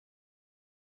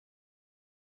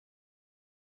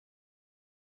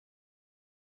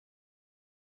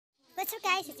What's up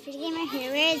guys, it's prettygamer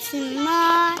here with some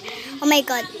more. Oh my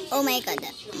god.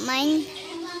 Minecraft.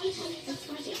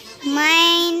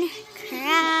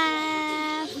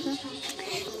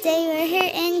 Today we're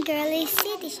here in Girly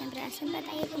City. Siyempre, saan ba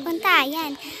tayo pupunta?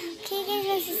 Yan. Okay guys,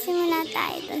 magsisimula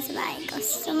tayo dun sa bahay ko.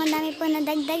 So madami po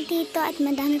nadagdag dito at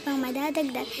madami pang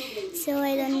madadagdag. So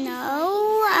I don't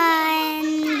know.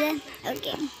 And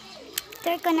okay.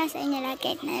 Tour ko na sa inyo lahat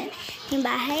kahit na yung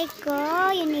bahay ko,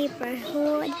 yung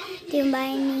neighborhood, ito yung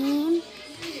bahay ni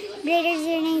Brother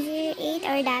 0908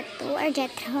 or Datu or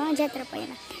Jetro po yun.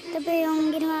 Ito po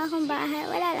yung ginawa kong bahay,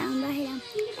 wala lang, bahay lang.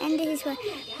 And this is what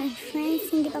my friends,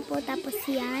 hindi pa po tapos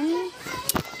yan.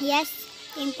 Yes,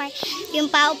 yung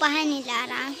paupahan ni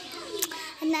Lara.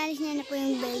 At naalis niya na po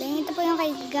yung building. Ito po yung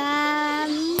kay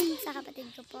Kagabi sa kapatid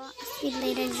ko po. Si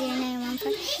Brother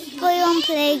 0914. Ito po yung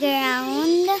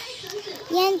playground.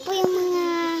 Yan po yung mga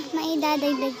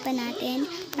maidadagdag pa natin.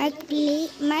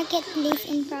 Marketplace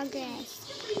in progress.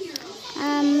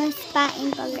 Spa in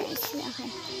progress.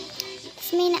 Okay. Tapos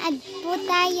may na-add po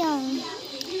tayong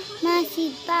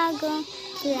masibagong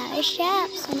flower shop.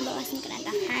 So, nabawasan ko na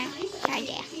ito.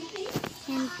 Charger.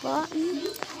 Yan po.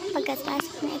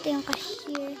 Pagkatapos na ito yung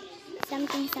cashier.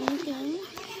 Something.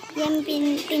 Yan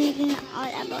pinig na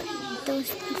all about those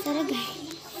things. Sorry guys.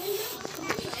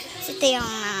 So, ito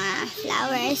yung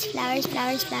flowers,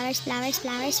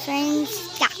 ferns,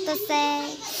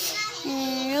 cactuses,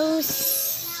 rose.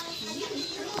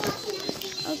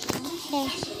 Okay.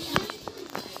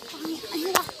 Ang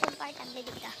hirap po part ang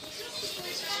bilig ka.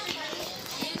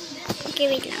 Okay,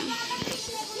 wait lang.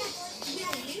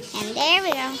 And there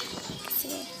we go.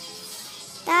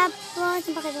 Tapos,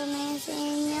 napakita na yun sa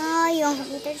inyo. Yung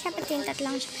computer shop, ito yung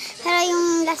tatlong shop. Pero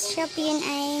yung last shop yun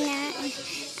ay na...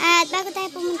 At bago tayo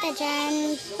pumunta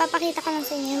dyan, papakita ko lang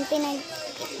sa inyo yung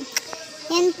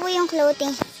Yan po yung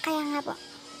clothing. Kaya nga po.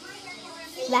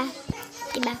 Diba?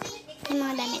 Yung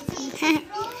mga damit.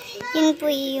 Yun po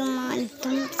yung mga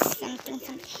something.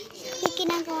 Yung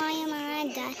ginagawa yung mga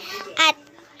dad. At,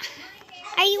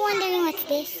 are you wondering what's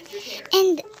this?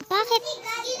 And, bakit?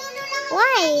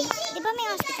 Why? Di ba may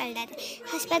hospital dati?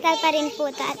 Hospital pa rin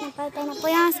po ito. At napalta na po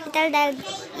yung hospital dahil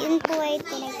yun po ay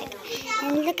tinagtag.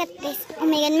 And look at this. Oh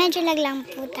my god, medyo lag lang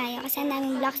po tayo. Kasi ang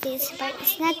daming blocks dito sa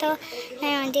parts na to.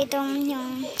 Ngayon, dito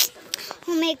yung...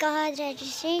 Oh my god,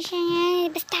 registration.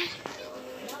 Basta.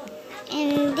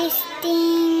 And these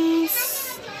things,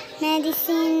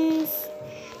 medicines,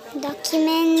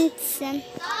 documents,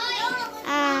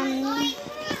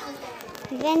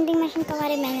 vending machine,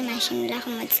 kawari vending machine, wala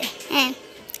akong matse.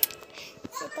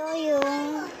 So, ito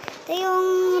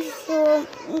yung room.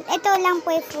 Ito lang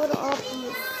po ay puro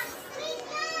office.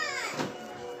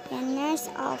 Yan,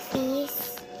 nurse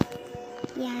office.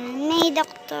 Yan, may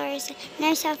doctors.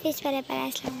 Nurse office,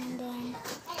 pare-paras lang din.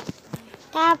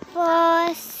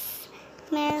 Tapos,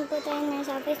 meron po tayong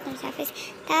nurse office.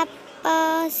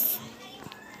 Tapos,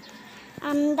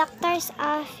 doctor's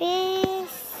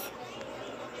office.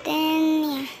 Then,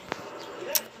 yeah.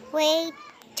 Wait,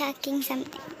 checking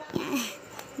something. Yeah.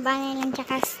 Banner lang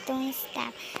tsaka stone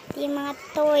stuff. Yung mga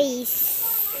toys.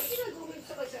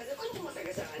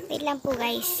 Wait lang po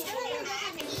guys.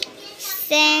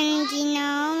 Then,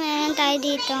 meron tayo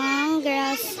dito.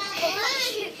 Girls.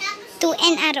 2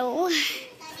 and a row.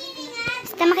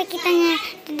 Basta makikita niya.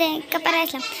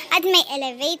 Kapares lang. At may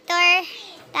elevator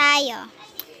tayo.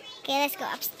 Okay, let's go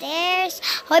upstairs.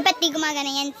 Hoy, ba't di gumagana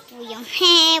yan po yung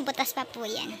butas pa po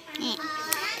yan.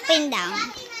 Up and down.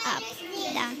 Up,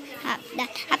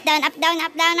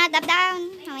 down.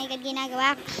 Oh my god,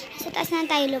 ginagawa ko. Sa taas na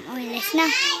tayo lumulis na.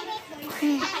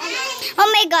 Oh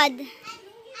my god.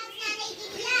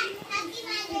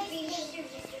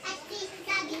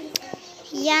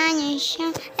 Yan, yun siya.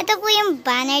 Ito po yung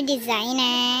banner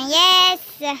designer. Yes!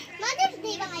 Mother's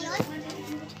Day ba ngayon?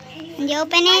 Hindi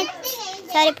open it.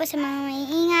 Sorry po sa mga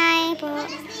maiingay po.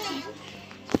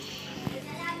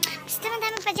 Basta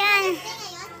madami pa dyan.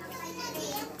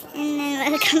 And then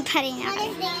welcome pa rin ako.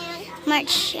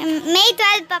 March. May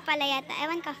 12 pa pala yata.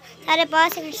 Ewan ko. Sorry po.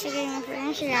 Sige nga po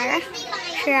yan. Shirara.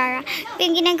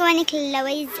 Yung ginagawa ni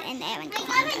Chloe. And ewan ko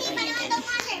kung ano gagawin nito.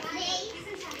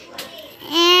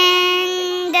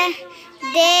 And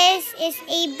this is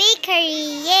a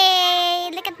bakery.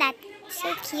 Yay! Look at that.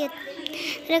 So cute.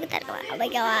 Look at that. Oh my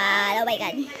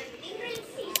god.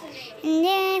 And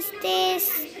this,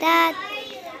 that,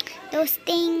 those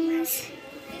things.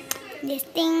 These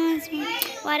things.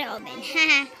 Water oven.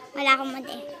 Haha. Wala akong mod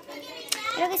eh.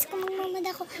 Pero guys, kung magmamad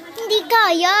ako, hindi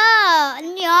kaya.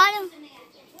 Ano yan?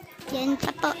 Yan pa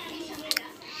po.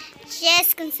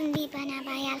 Yes, kung hindi pa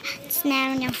nabayal. Tapos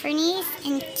meron yung furnace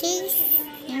and case.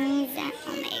 Oh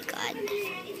my god. God.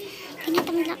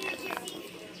 Tinatamad lang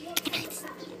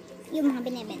yung mga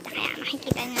binibenta. Kaya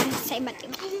makikita nyo sa iba't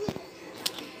iba.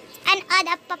 An odd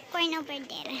of popcorn over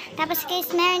there. Tapos guys,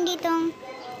 meron ditong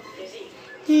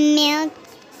milk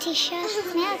tea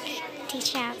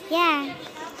shop. Yeah.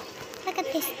 Look at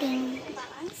this thing.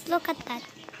 Look at that.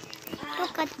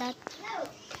 Look at that.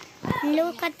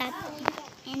 Look at that.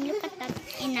 And look at that.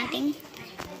 And nothing.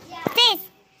 This!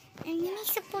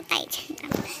 Minisip po tayo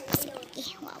dyan.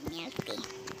 Wow, milk tea.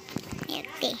 Milk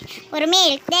tea. Puro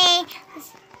milk tea.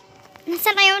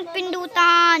 Nasaan na yung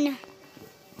pindutan?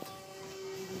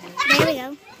 There we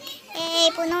go. Eh,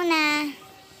 puno na.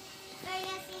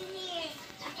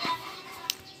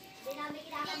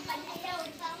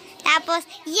 Tapos,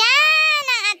 yan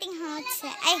ang ating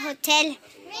hotel.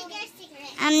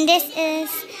 This is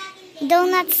Do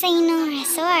Not Say No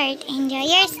Resort. Enjoy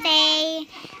your stay.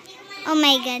 Oh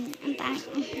my God. Ang dark.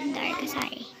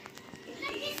 Sorry.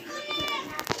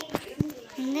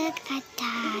 Look at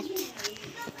that.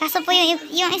 Kaso po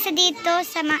yung isa dito,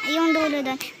 yung dulo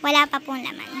doon, wala pa pong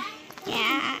laman.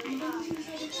 Yeah.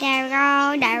 There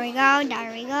we go. And here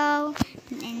we go.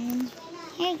 Ayan.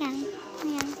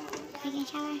 Taking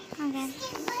shower. Okay.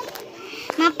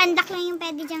 Mga pandak lang yung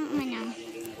pwede dyang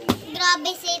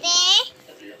Grabe City.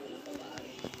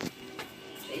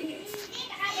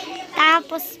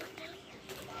 Tapos,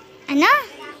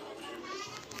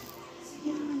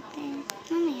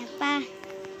 mamaya pa.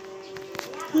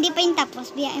 Hindi pa yung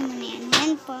tapos. Biyain mo na yan.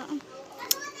 Yan po.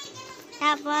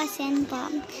 Tapos, yan po.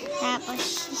 Tapos,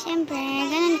 syempre,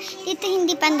 ganun. Dito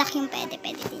hindi pandak yung pwede.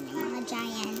 Pwede din yung mga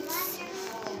giants.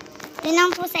 Doon lang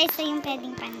po sa isa yung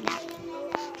pwedeng pandak.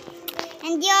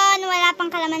 And yun, wala pang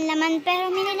kalaman-laman.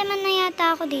 Pero may nalaman na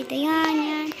yata ako dito.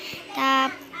 Yan.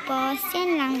 Tapos,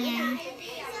 yan lang yan.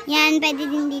 Yan, pwede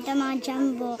din dito mga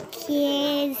jumbo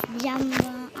kids, jumbo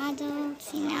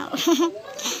adults, you know.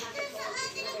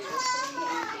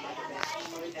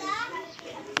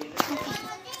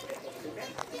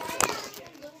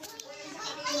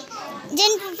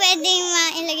 Diyan po pwedeng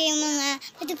mailagay yung mga,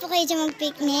 pwede po kayo dyan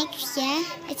mag-picnic. Yeah,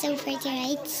 it's so pretty,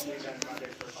 right?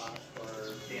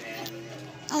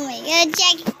 Oh my God,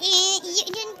 check-in.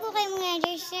 Diyan po kayo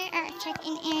mag-register or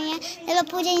check-in area. Dalawa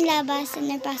po dyan yung labasan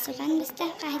na pasukan. Basta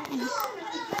kahit ano.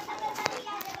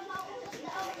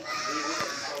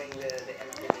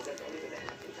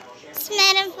 So,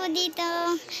 meron po dito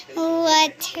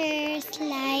water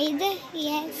slide.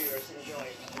 Yes.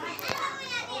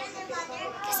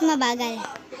 Kasi mabagal.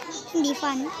 Hindi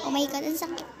fun. Oh my God, ang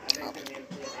sakit. Oh my God.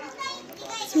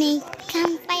 May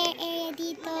campfire area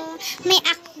dito. May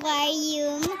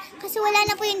aquarium. Kasi wala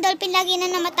na po yung dolphin, lagi na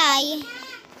namatay.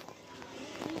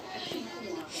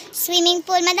 Swimming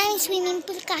pool. Madaming swimming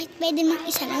pool kahit pwede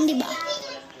mag-isa lang, di ba?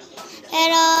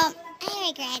 Pero,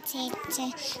 I regret it.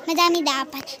 Madami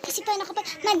dapat. Kasi paano kapag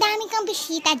madami kang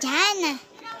bisita dyan.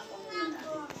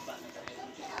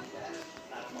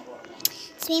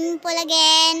 Swimming pool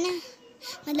again.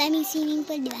 Madaming swimming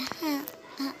pool, di ba?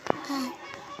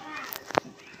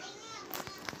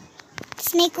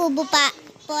 Tapos may kubo pa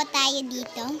po tayo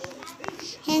dito.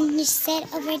 And you sit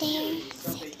over there.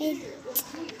 Yeah.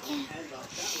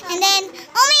 And then,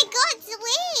 oh my God,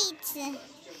 wait!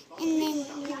 And then,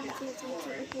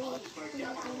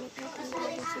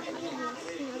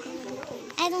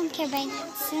 I don't care about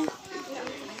that.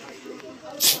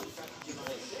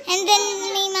 And then,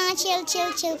 may mga chill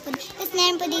po. Tapos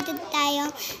meron po dito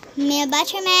tayo, male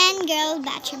bathroom and girl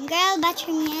bathroom. Girl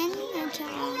bathroom yan.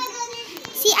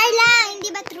 CR lang, hindi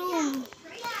bathroom.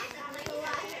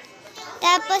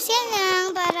 Tapos yan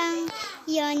lang, parang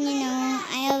yun, you know,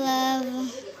 I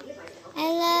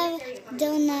love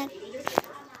donut.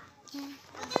 Yeah.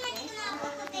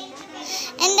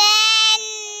 And then,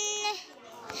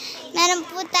 meron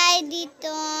po tayo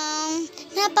dito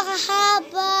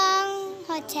napakahabang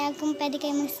hotel kung pwede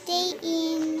kayo mag-stay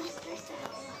in.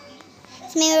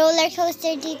 So, may roller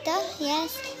coaster dito.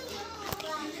 Yes.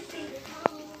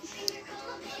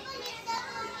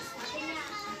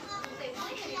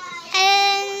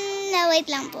 And, wait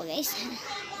lang po guys.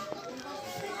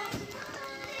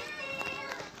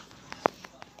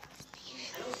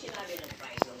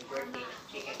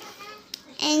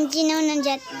 And you know, alam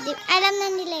na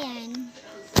nila yan.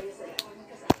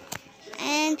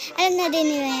 And alam na din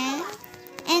nila yan.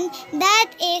 And that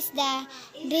is the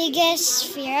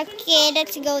biggest fear. Okay,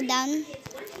 let's go down.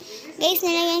 Guys,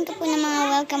 nilagyan ko po ng mga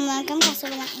welcome. Kaso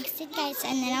walang exit. Kahit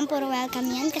saan na lang, puro welcome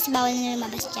yan. Kasi bawal na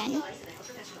lumabas dyan.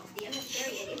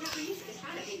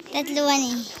 Tatluan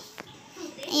eh.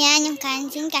 Ayan yung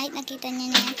kansin. Kahit nakita niyo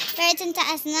na yan. Pero ito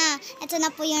taas na. Ito na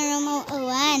po yung room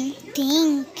 01.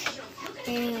 Pink.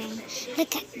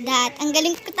 Look at that. Ang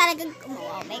galing ko talaga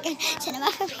gumawa. Oh my God. Sana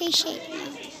ma-appreciate mo.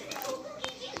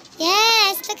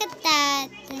 Yes, look at that.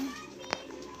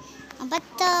 A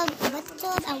bathtub,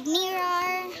 a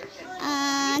mirror,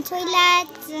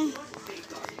 toilet.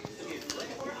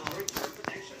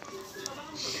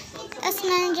 Tapos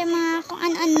meron dyan mga kung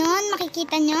ano-ano,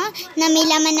 makikita nyo na may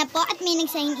laman na po at may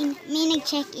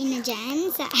nag-check in na dyan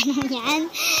sa ano yan.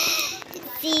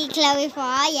 Si Chloe po,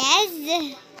 yes.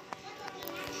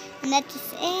 And that's,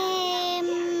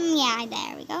 yeah,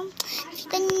 there we go.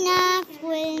 Kita nyo na,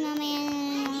 full mamaya.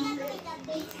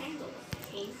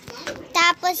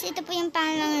 Tapos, ito po yung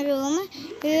pangalang room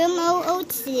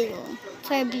 002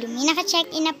 for blue. May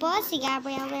naka-check-in na po si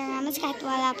Gabriel Ramos kahit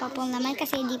wala pa pong naman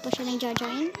kasi hindi po siya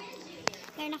nag-join.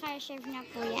 Pero naka-reserve na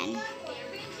po yan.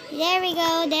 There we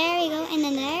go, and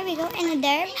then there we go, and then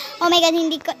there. Oh my God,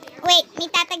 hindi ko, wait, may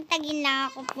tatagtagin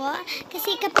lang ako po.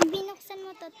 Kasi kapag binuksan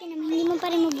mo to, hindi mo pa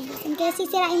rin mabubuksan. Kaya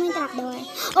sisirain mo yung trapdoor.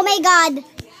 Oh my God!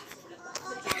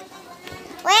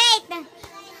 Wait!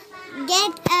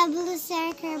 Get a blue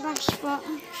shaker box po.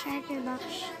 Shaker box.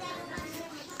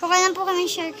 Kuha lang po kami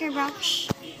shaker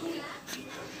box.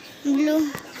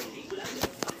 Blue.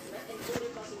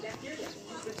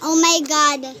 Oh my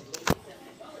God.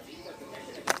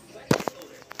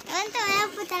 Tawa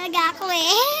po talaga ako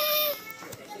eh.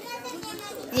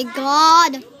 My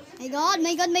God. My God.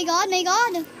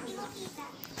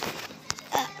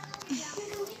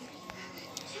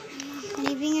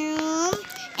 Living room.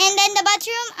 And then the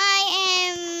bathroom, I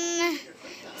am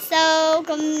so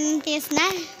confused na.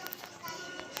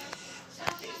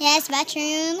 Yes,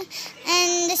 bathroom.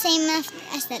 And the same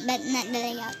as that, but not the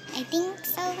layout. I think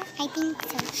so.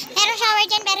 Meron shower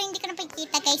dyan, pero hindi ko na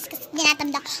pagkita guys, kasi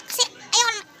dinatamda ko. Kasi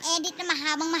ayoko edit na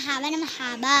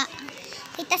mahaba.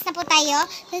 Itas na po tayo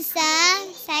sa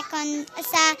room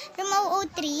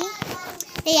 003,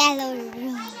 the yellow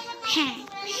room.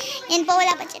 Yan po,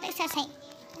 wala pa siya nagsasay.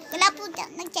 Wala po daw,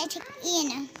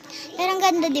 nag-check-in. Pero ang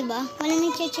ganda, diba? Wala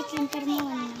nag-check-in, pero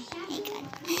wala. Oh my God.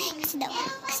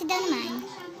 Kasi daw naman.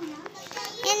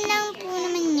 Yan lang po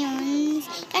naman yun.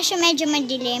 Kasi medyo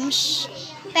madilim.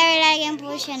 Pero lagyan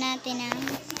po siya natin ng,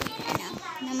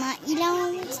 na mga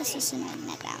ilaw sa susunod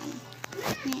na taon.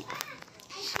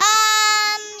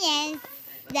 Yes.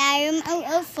 The room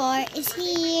 004 is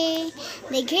here.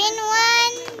 The green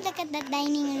one. Look at that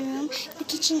dining room. The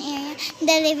kitchen area.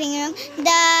 The living room.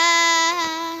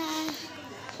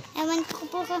 Ewan ko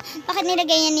po bakit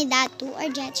nilagay yan ni Datu or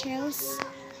Jetros.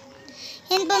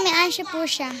 Yan po, may asya po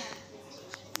siya.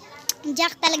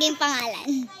 Jack talaga yung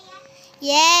pangalan.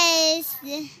 Yes.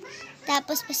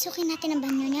 Tapos pasukin natin ang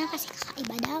banyo niya kasi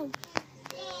kakaiba daw.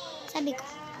 Sabi ko.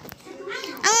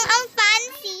 Ang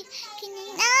fancy.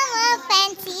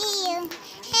 Fancy.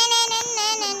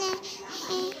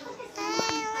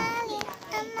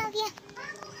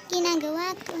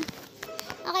 Ginagawa ko.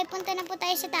 Okay, punta na po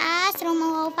tayo sa taas. Room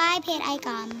 05, here I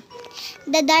come.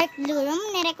 The dark blue room.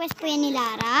 Nirequest po yan ni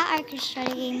Lara, our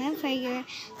Girly Gamer, for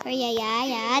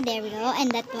Yaya. There we go.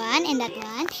 And that one. And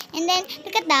then,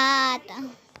 look at that.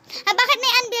 Bakit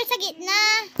may anvil sa gitna?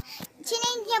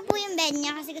 Change niya po yung bed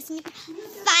niya kasi gusto niya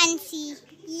fancy.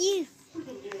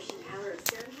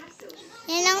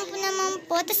 Yan lang po naman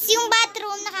po. Tapos yung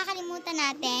bathroom, nakakalimutan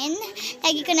natin.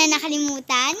 Lagi ko na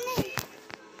nakalimutan.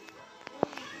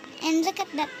 And look at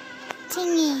that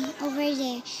thingy over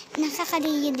there.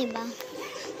 Nakakaliyo, diba?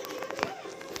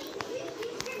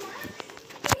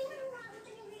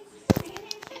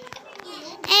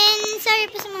 And sorry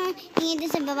po sa mga hingi din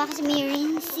sa baba kasi may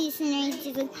rain season.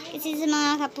 Kasi sa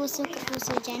mga kapuso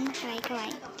dyan.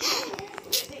 Kawai.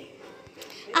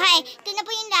 Okay, ito na po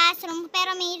yung last room.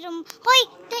 Pero may room. Hoy!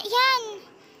 Yan!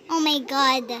 Oh my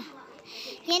God.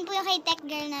 Yan po yung kay Tech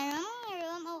Girl na room.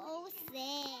 Room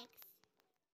 006.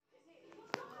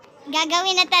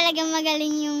 Gagawin na talagang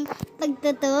magaling yung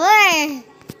pagtutour.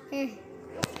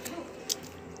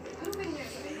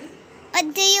 What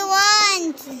do you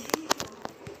want?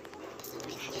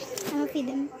 I'll feed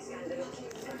them.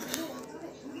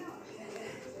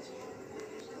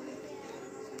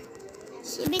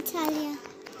 Si Betalia.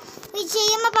 Uy,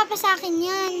 Jaya, mapapasakin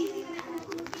yan.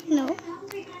 No?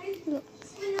 Look.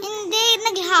 Hindi,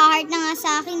 nag-heart na nga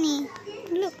sa akin eh.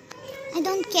 Look. I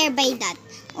don't care by that.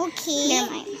 Okay.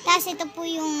 Tapos ito po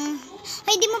yung...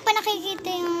 Ay, di mo pa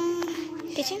nakikita yung...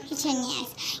 Kitchen,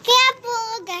 yes. Kaya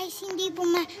po, guys, hindi po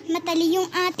matali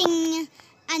yung ating...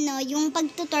 yung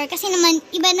pagtutor. Kasi naman,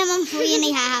 iba naman po yun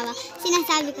ay hahawak.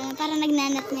 Sinasabi ko na, parang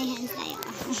nagnanat na yan sa'yo.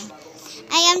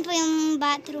 Ayan po yung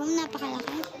bathroom,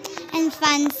 napakalaki. And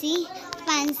fancy.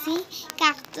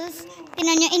 Cactus.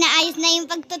 Tinan nyo, inaayos na yung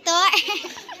pagtutor.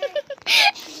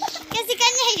 Kasi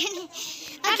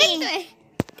Okay.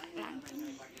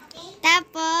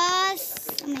 Tapos,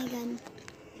 oh my God.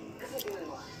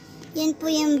 Yan po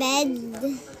yung bed.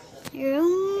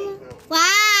 Room.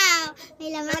 Wow!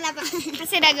 May laman. Wala pa.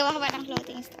 Kasi nagawa ko pa ng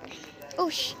clothing store. Oh,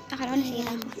 nakala ko na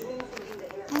sila.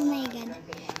 Oh my God.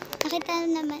 Nakita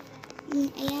naman.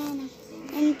 Ayan.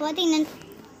 Yan po, tingnan.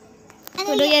 Ano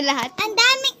Puno yan lahat. Ang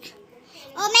dami.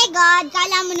 Oh my God.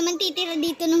 Kala mo naman titira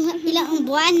dito ng ilang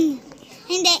buwan.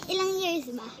 Hindi, ilang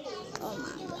years ba? Oh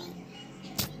my God.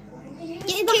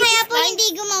 Yung iba kaya po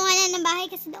hindi gumawa na ng bahay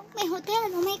kasi daw may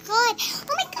hotel. Oh my God.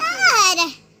 Oh my God.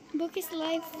 Book is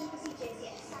life.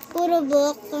 Puro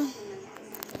book.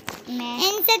 Nah.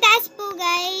 And sa taas po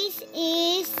guys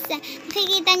is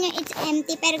makikita nyo it's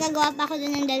empty pero gagawa pa ako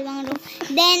doon ng dalawang room.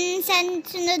 Then sa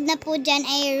sunod na po dyan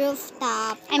ay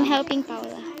rooftop. I'm helping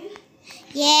Paula.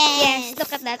 Yes. Yes,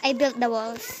 look at that. I built the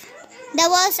walls. The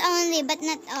walls only but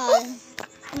not all.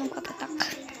 Magpapatak.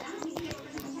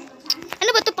 Ano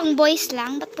ba to, pang boys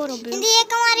lang? Ba't puro blue? Hindi,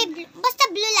 kumari basta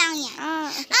blue lang yan. Ah,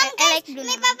 okay. Guys, I like blue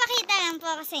may naman. papakita lang po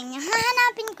ako sa inyo.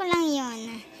 Hahanapin ko lang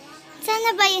yun.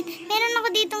 Sana ba yun? Meron ako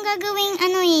ditong gagawing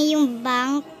yung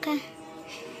bank.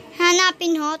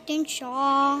 Hanapin natin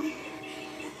siya.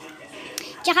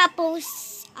 Tsaka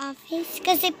post office.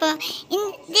 Kasi po, in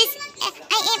this,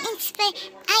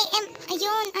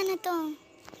 ayun, ano to?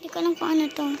 Hindi ko alam kung ano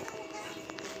to.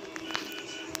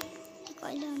 Hindi ko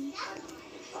alam.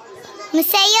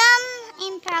 Museum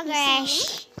in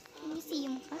progress.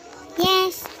 Museum ka?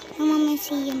 Yes,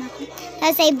 museum ako.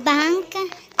 Tapos ay bank.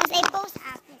 Tapos ay post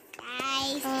office,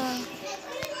 guys.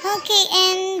 Okay,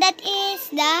 and that is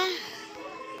the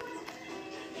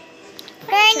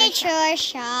furniture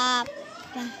shop.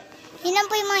 Yun lang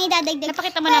po yung mga idadagdag.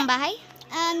 Napakita mo ng bahay?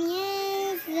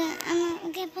 Yes.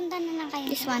 Okay, punta na lang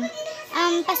kayo. This one.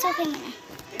 Pasukin mo na.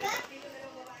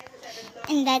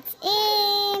 And that's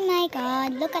it. My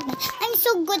God, look at that. I'm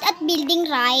so good at building,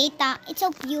 right? It's so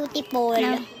beautiful.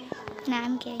 No. Nah,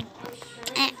 I'm kidding.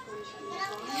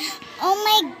 Oh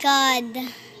my God.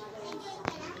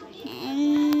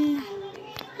 And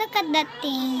look at that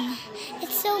thing.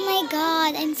 It's so, my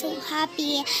God, I'm so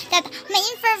happy that my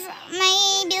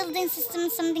building system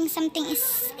something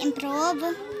is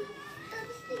improved.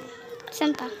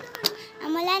 Saan pa?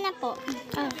 Wala na po.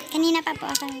 Kanina pa po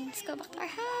ako. Let's go back to our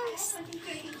house.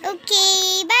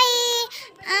 Okay, bye!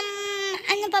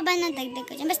 Ano pa ba nadagdag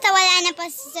ko dyan? Basta wala na po.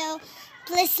 So,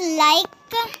 please like,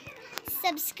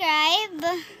 subscribe,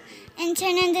 and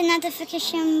turn on the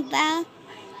notification bell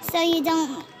so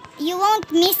you won't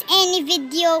miss any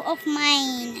video of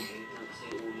mine.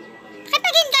 Bakit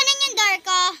naging ganun yung door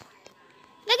ko?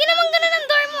 Lagi naman ganun ang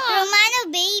door mo. Romano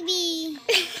baby.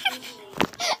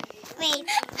 Wait.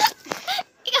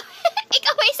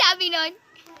 Ikaw may sabi nun.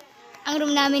 Ang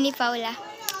room namin ni Paula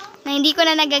na hindi ko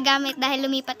na nagagamit dahil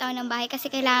lumipat ako ng bahay kasi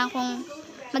kailangan kong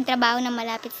magtrabaho na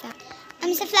malapit sa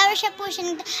Sa flower shop po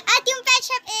siya. At yung pet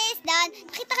shop is done.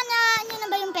 Nakita ka na, ano na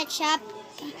ba yung pet shop?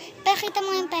 Pakita mo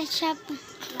yung pet shop.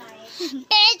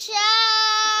 Pet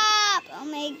shop! Oh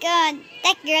my God.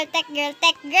 Tech girl, tech girl,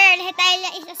 tech girl. Hetayla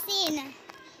is a sin.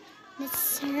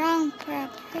 That's wrong for a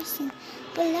person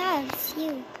who loves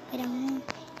you. I don't know.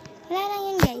 Wala lang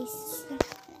yun, guys.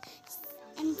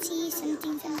 MC,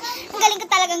 something. Ang galing ko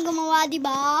talagang gumawa, di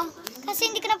ba? Kasi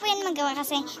hindi ko na po yan magawa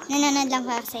kasi nanonood lang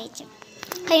ko sa YouTube.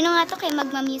 Kayo nga to, kay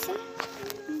Magma-Museum?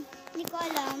 Hindi ko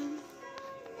alam.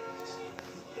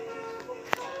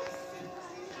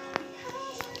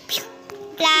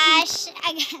 Flash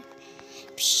agad.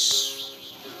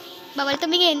 Bawal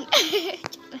tumingin.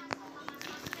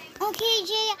 Okay,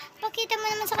 Jay. Pakita mo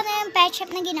naman sa kanila yung pet shop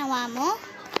na ginawa mo.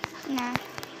 Na.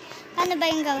 Paano ba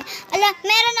yung gawin? Ala,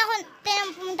 meron ako.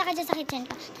 Tinang pumunta ka dyan sa kitchen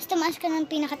ko. Tapos tumaas ka ng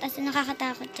pinakataas.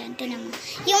 Nakakatakot dyan. Tinan mo.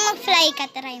 Yung mag-fly ka,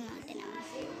 try mo. Tinan mo.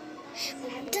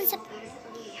 Doon sa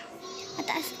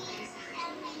mataas.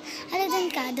 Ala, doon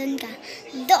ka.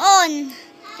 Doon.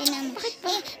 Tinan mo. Bakit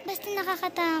ba? Basta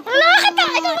nakakatakot.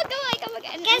 Nakakatakot. Ikaw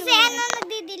magawa. Kasi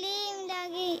nagdidilim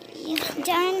lagi.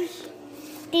 Diyan.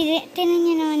 Tinan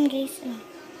niyo naman, guys.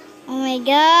 Oh my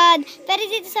God. Pero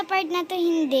dito sa part na to,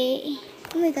 hindi.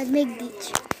 Oh my God, may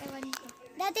glitch.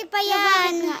 Dati pa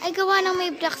yan. Ay, gawa ng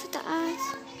may block sa taas.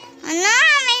 Ano?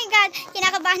 Oh my God.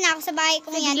 Kinakabahan na ako sa bahay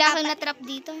ko. Yan. Bigla kang na-trap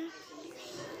dito.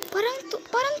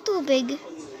 Parang tubig.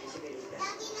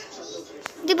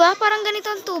 Diba? Parang ganito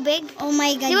ang tubig. Oh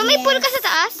my God, Diba may yes. pool ka sa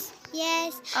taas?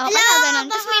 Yes. Oo, kaya ganun.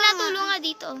 Tapos may natulong nga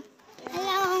dito.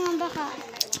 Alam nga baka.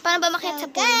 Paano ba makiat sa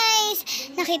pool? Guys,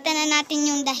 nakita na natin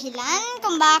yung dahilan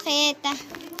kung bakit.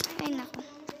 Ay, naku.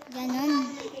 Ganon.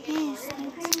 Yes.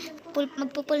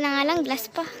 Magpupul na nga lang, glass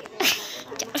pa.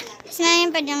 Tapos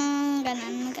namin pa diyang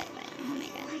ganon. Oh my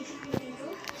God.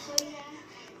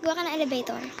 Gawa ka ng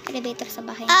elevator. Elevator sa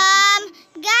bahay.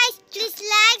 Guys, please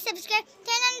like, subscribe,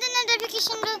 turn on the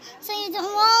notification bell so you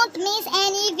won't miss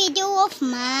any video of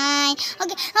mine.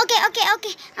 Okay.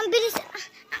 Ang bilis.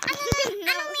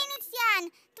 Anong minutes yan?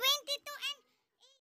 22 and